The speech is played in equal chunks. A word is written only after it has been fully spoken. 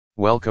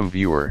Welcome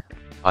viewer,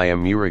 I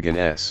am Murugan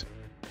S.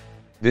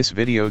 This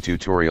video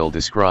tutorial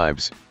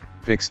describes,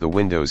 fix the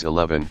Windows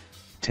 11,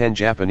 10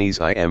 Japanese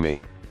IME.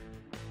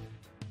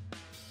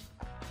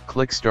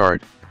 Click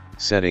Start,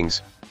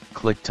 Settings,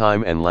 click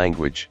Time and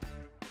Language.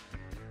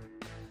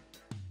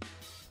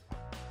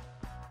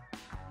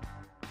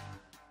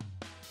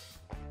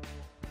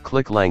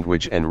 Click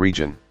Language and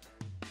Region.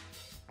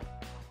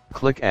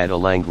 Click Add a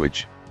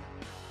language.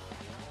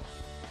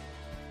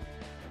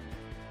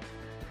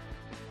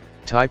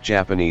 Type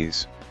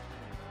Japanese.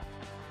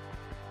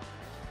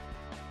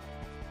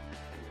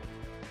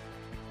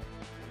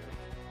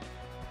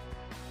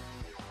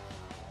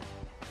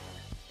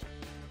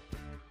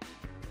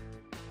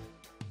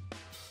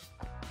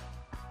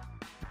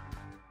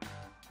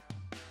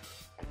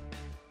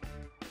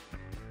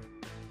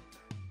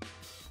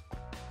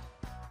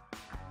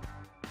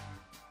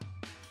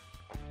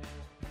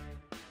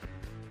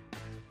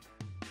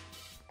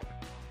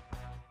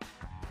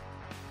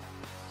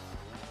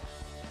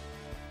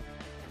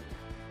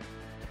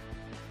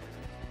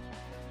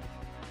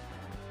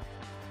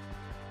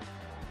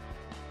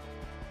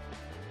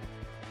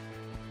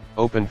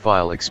 Open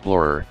File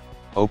Explorer,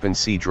 open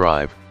C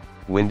Drive,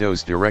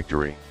 Windows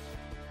Directory.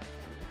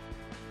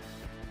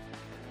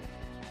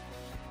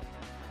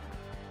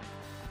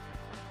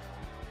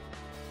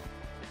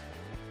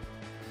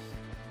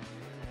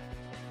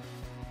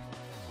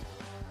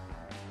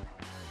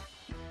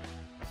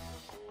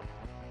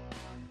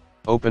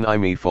 Open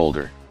IME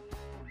folder.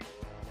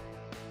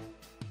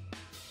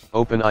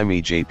 Open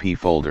IME JP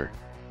folder.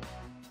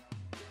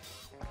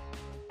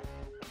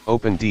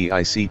 Open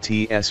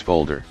DICTS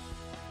folder.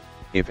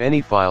 If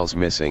any files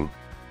missing,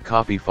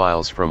 copy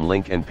files from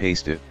link and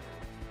paste it.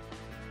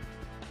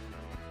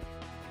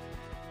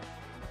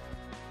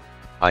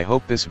 I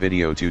hope this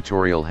video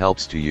tutorial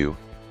helps to you.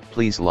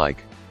 Please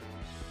like,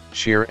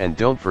 share and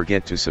don't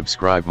forget to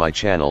subscribe my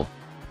channel.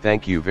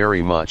 Thank you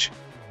very much.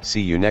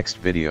 See you next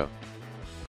video.